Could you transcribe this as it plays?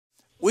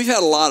We've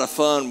had a lot of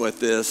fun with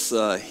this,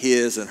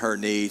 his and her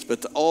needs,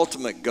 but the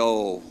ultimate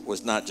goal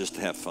was not just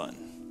to have fun.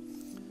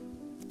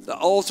 The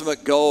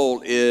ultimate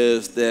goal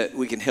is that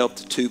we can help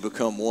the two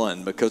become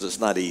one, because it's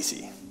not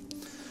easy.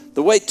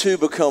 The way two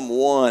become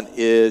one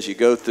is you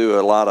go through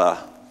a lot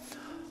of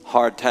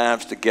hard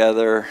times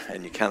together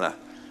and you kind of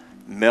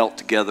melt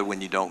together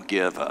when you don't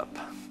give up.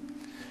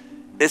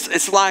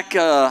 It's like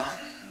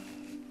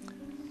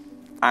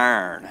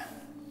iron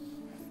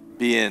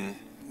being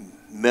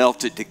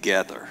melted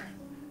together.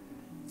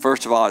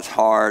 First of all, it's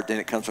hard, then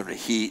it comes from the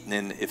heat, and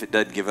then if it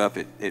doesn't give up,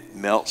 it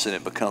melts and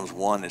it becomes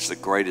one. It's the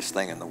greatest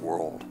thing in the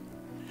world.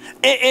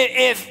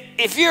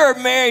 If you're a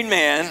married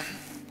man,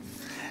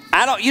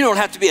 you don't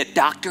have to be a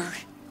doctor.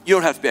 You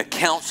don't have to be a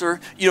counselor.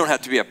 You don't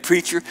have to be a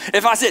preacher.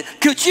 If I said,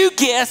 could you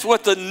guess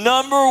what the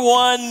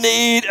 #1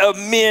 need of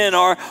men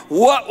are,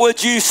 what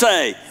would you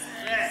say?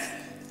 Yes.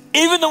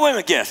 Even the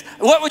women guess.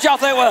 What would y'all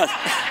think was?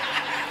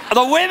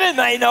 The women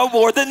may know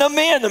more than the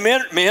men. The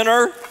men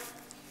are...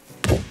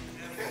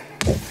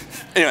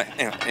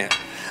 Anyway.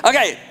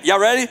 Okay, y'all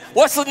ready?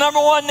 What's the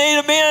 #1 need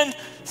of men?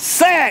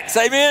 Sex,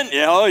 amen?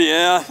 Yeah, oh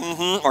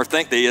yeah, or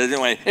think they is.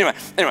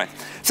 Anyway.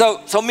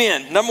 So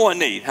men, #1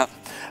 need.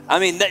 I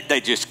mean, they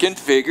just can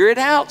figure it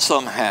out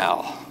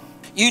somehow.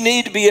 You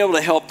need to be able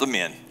to help the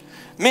men.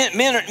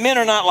 Men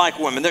are not like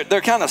women.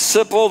 They're kind of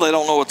simple. They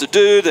don't know what to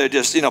do. They're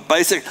just,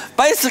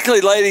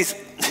 Basically, ladies,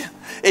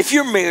 if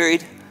you're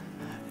married,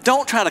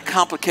 don't try to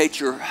complicate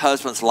your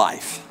husband's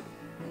life.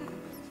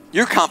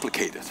 You're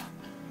complicated.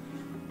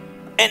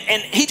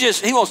 And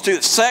he wants to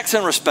do sex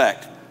and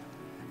respect.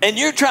 And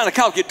you're trying to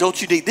complicate,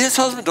 don't you need this,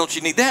 husband? Don't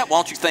you need that? Why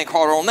don't you think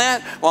harder on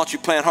that? Why don't you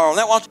plan harder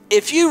on that?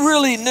 If you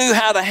really knew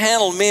how to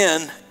handle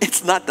men,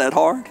 it's not that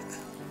hard.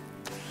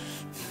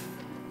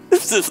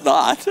 It's just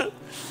not.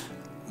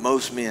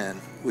 Most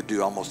men would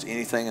do almost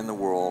anything in the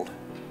world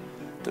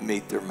to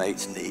meet their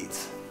mate's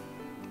needs,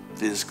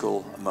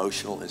 physical,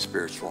 emotional, and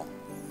spiritual,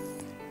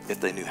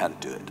 if they knew how to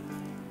do it.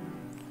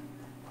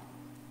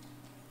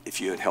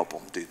 If you would help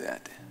them do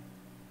that.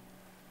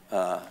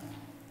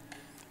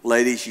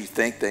 Ladies, you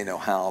think they know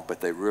how, but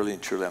they really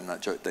and truly, I'm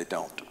not joking, they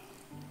don't.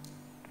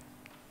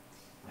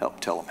 Help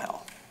tell them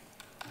how.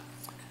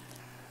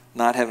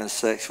 Not having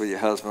sex with your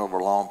husband over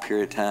a long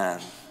period of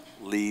time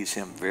leaves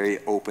him very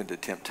open to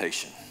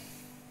temptation.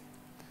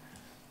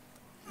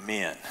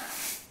 Men.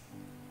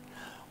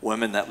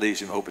 Women, that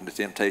leaves him open to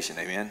temptation,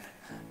 amen?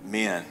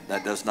 Men,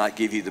 that does not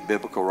give you the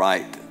biblical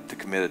right to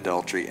commit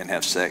adultery and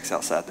have sex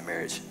outside the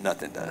marriage.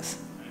 Nothing does.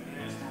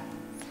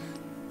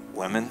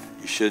 Women,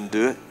 you shouldn't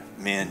do it.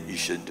 Men, you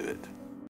shouldn't do it.